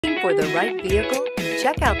for the right vehicle?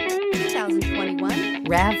 Check out 2021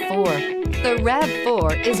 RAV4. The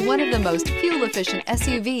RAV4 is one of the most fuel-efficient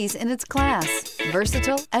SUVs in its class.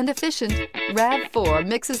 Versatile and efficient, RAV4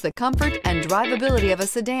 mixes the comfort and drivability of a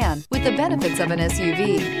sedan with the benefits of an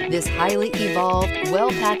SUV. This highly evolved,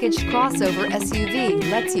 well-packaged crossover SUV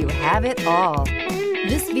lets you have it all.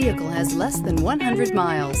 This vehicle has less than 100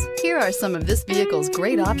 miles. Here are some of this vehicle's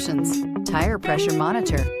great options: tire pressure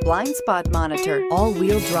monitor, blind spot monitor,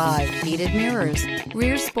 all-wheel drive, heated mirrors,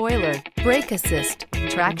 rear spoiler, brake assist,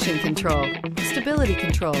 traction control, stability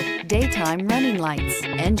control, daytime running lights,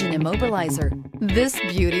 engine immobilizer. This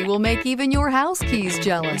beauty will make even your house keys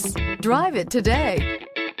jealous. Drive it today.